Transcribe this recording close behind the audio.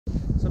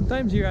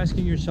Sometimes you're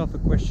asking yourself a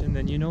question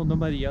and you know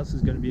nobody else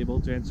is going to be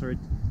able to answer it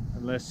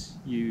unless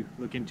you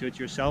look into it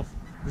yourself.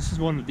 This is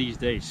one of these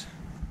days.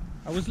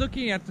 I was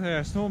looking at the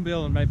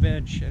snowmobile on my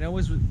bench and I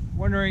was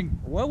wondering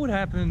what would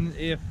happen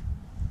if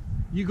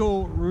you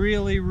go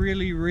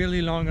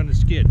really long on the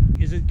skid.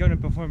 Is it going to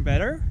perform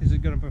better? Is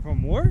it going to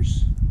perform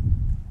worse?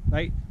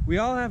 Like, we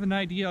all have an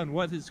idea on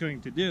what it's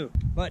going to do,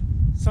 but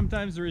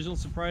sometimes the result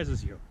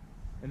surprises you.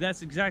 And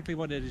that's exactly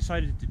what I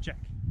decided to check.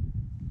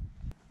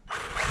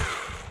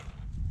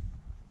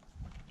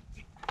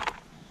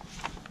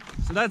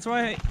 So that's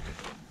why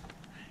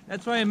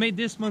I made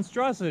this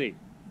monstrosity.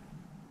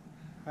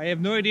 I have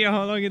no idea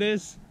how long it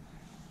is,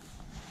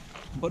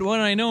 but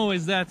what I know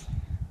is that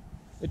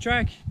the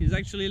track is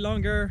actually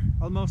longer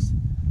almost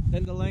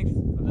than the length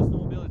of the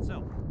snowmobile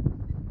itself,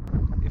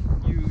 if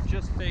you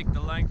just take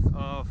the length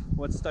of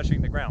what's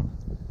touching the ground.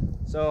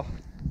 So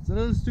it's a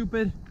little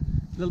stupid,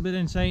 a little bit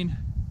insane.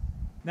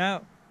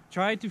 Now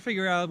try to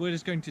figure out what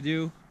it's going to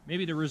do.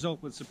 Maybe the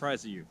result would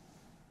surprise you.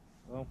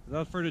 Well,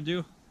 without further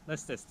ado,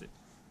 let's test it.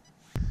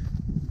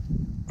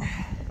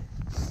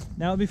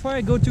 Now, before I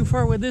go too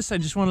far with this, I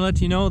just want to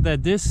let you know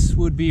that this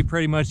would be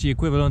pretty much the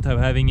equivalent of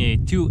having a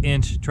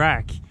 2-inch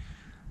track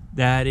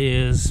that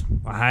is,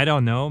 I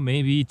don't know,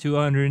 maybe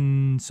 200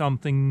 and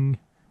something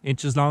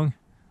inches long.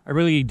 I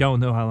really don't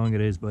know how long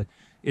it is, but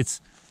it's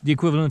the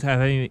equivalent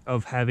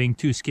of having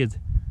 2 skids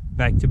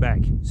back to back.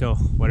 So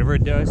whatever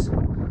it does,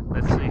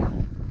 let's see.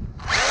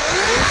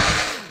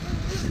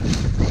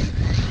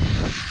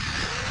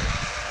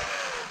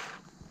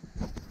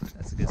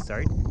 That's a good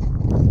start.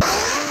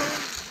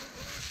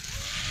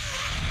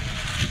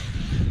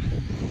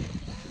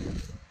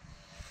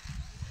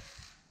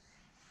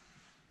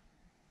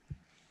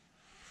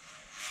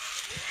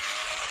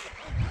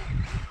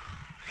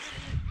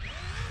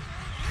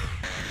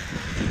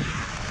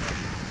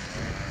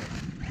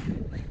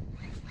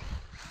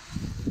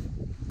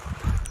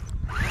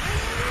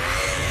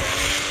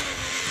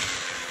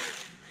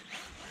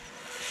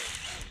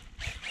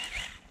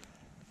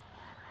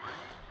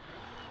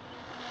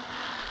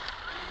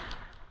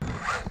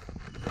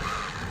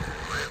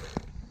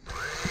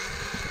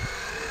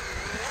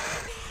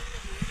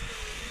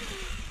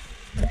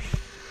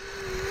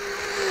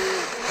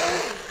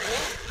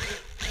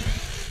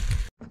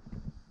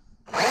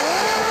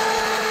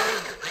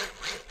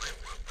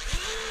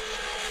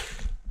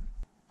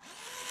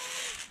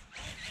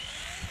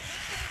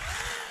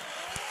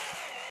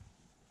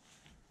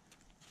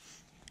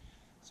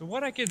 So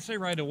what I can say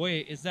right away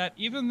is that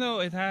even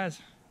though it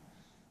has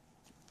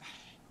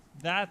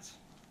that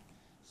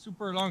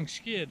super long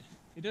skid,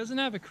 it doesn't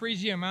have a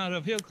crazy amount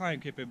of hill climb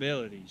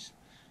capabilities.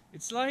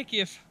 It's like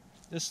if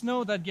the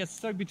snow that gets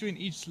stuck between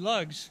each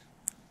slugs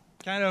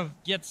kind of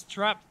gets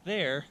trapped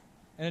there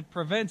and it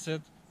prevents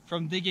it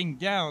from digging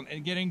down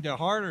and getting the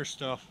harder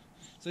stuff.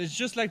 So it's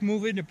just like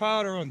moving the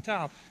powder on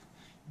top.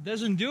 It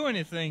doesn't do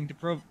anything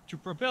to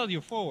propel you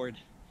forward.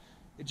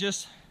 It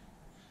just,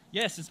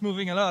 yes, it's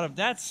moving a lot of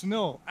that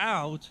snow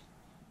out,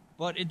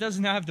 but it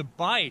doesn't have the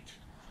bite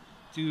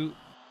to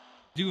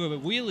do a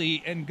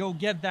wheelie and go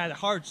get that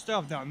hard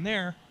stuff down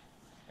there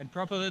and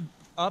propel it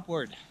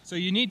upward. So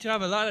you need to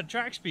have a lot of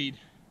track speed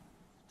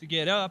to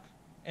get up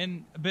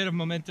and a bit of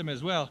momentum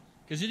as well,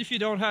 because if you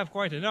don't have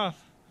quite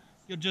enough,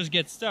 you'll just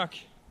get stuck.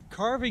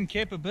 Carving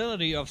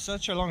capability of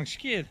such a long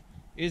skid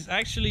is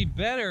actually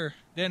better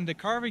than the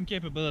carving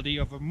capability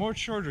of a more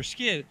shorter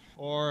skid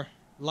or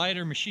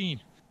lighter machine.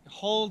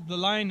 Hold the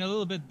line a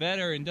little bit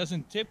better and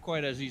doesn't tip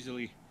quite as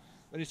easily,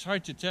 but it's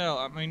hard to tell.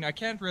 I mean, I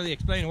can't really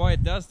explain why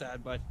it does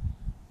that, but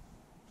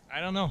I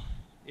don't know.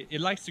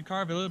 It likes to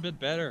carve a little bit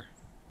better.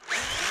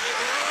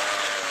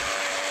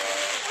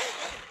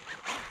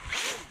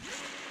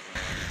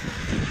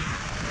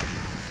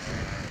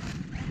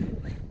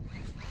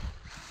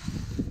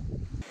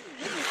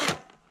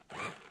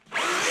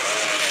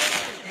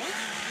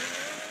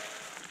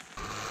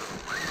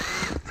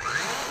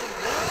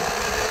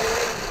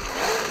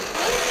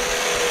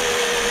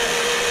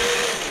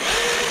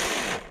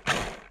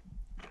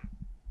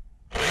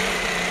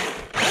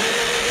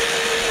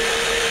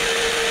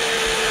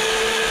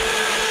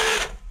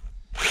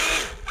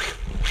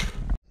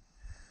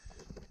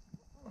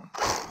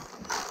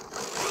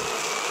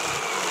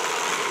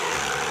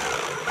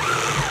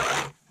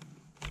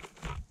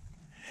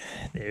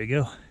 There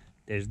you go.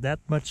 There's that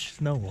much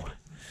snow.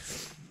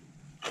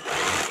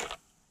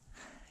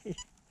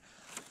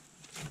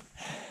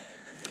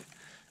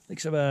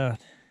 Looks about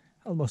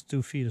almost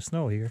 2 feet of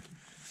snow here.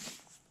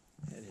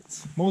 And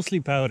it's mostly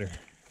powder.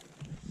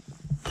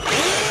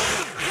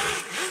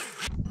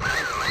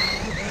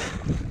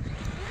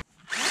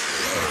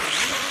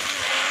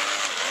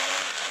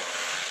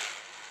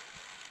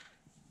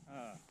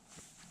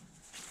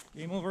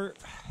 Game over.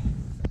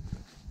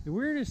 The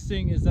weirdest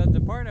thing is that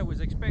the part I was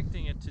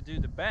expecting it to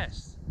do the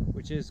best,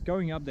 which is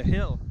going up the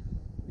hill,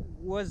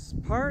 was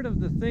part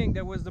of the thing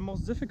that was the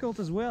most difficult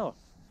as well.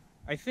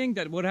 I think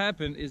that what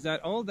happened is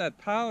that all that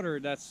powder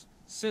that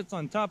sits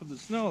on top of the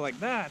snow like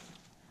that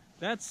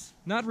that's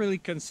not really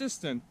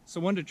consistent.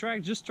 So when the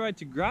track just tried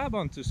to grab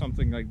onto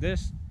something like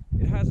this,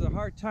 it has a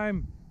hard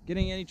time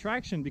getting any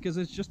traction because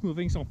it's just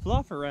moving some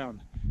fluff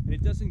around, and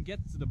it doesn't get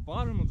to the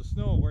bottom of the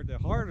snow where the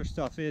harder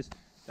stuff is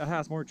that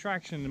has more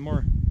traction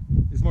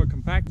and is more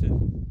compacted.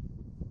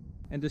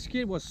 And the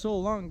skid was so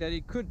long that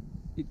it could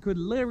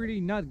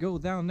literally not go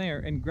down there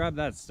and grab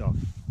that stuff.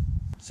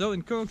 So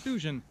in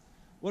conclusion,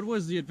 what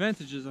was the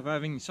advantages of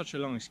having such a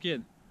long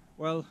skid?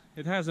 Well,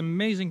 it has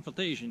amazing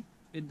flotation.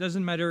 It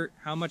doesn't matter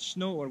how much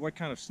snow or what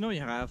kind of snow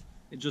you have,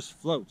 it just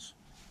floats.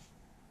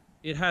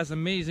 It has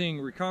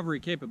amazing recovery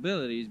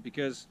capabilities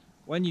because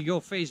when you go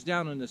face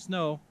down in the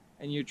snow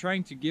and you're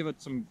trying to give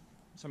it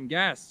some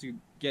gas to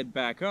get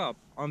back up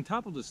on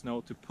top of the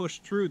snow to push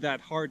through that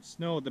hard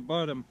snow at the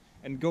bottom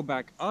and go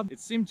back up, it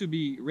seemed to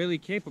be really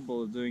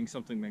capable of doing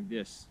something like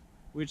this,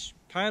 which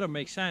kind of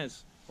makes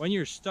sense. When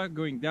you're stuck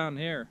going down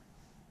here,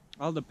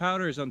 all the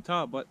powder is on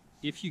top, but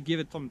if you give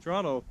it some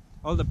throttle,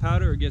 all the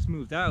powder gets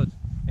moved out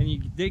and you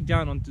dig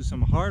down onto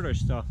some harder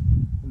stuff,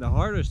 and the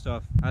harder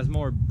stuff has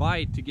more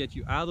bite to get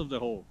you out of the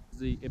hole.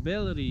 The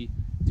ability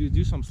to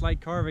do some slight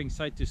carving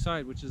side to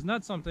side, which is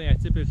not something I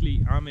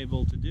typically am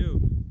able to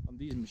do on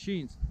these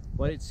machines,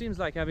 but it seems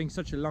like having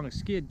such a long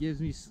skid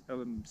gives me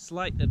a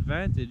slight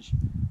advantage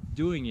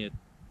doing it,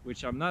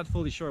 which I'm not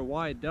fully sure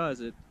why it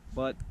does it,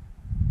 but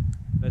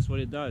that's what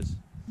it does.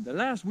 The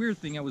last weird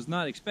thing I was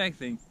not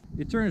expecting,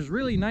 it turns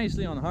really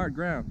nicely on hard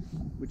ground,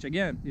 which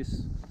again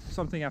is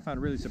something I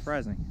found really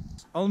surprising.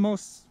 It's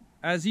almost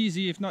as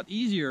easy, if not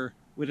easier,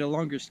 with a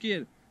longer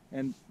skid,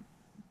 and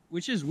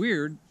which is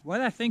weird.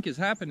 What I think is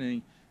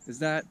happening is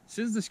that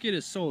since the skid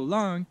is so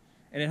long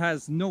and it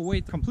has no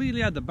weight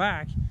completely at the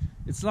back,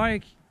 it's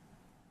like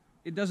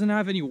it doesn't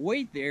have any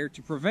weight there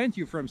to prevent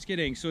you from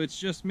skidding, so it's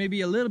just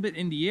maybe a little bit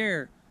in the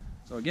air.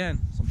 So again,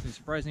 something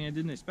surprising I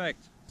didn't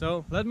expect.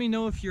 So let me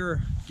know if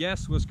your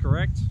guess was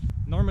correct.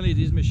 Normally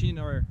these machines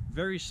are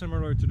very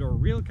similar to their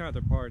real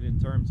counterpart in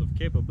terms of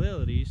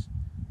capabilities.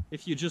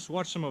 If you just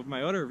watch some of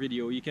my other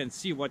video, you can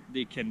see what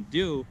they can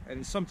do, and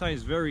it's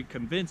sometimes very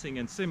convincing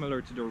and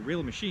similar to their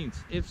real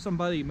machines. If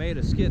somebody made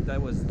a skid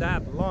that was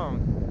that long,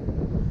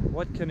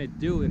 what can it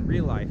do in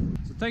real life?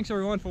 So thanks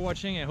everyone for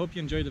watching. I hope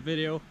you enjoyed the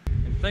video,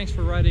 and thanks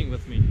for riding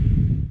with me.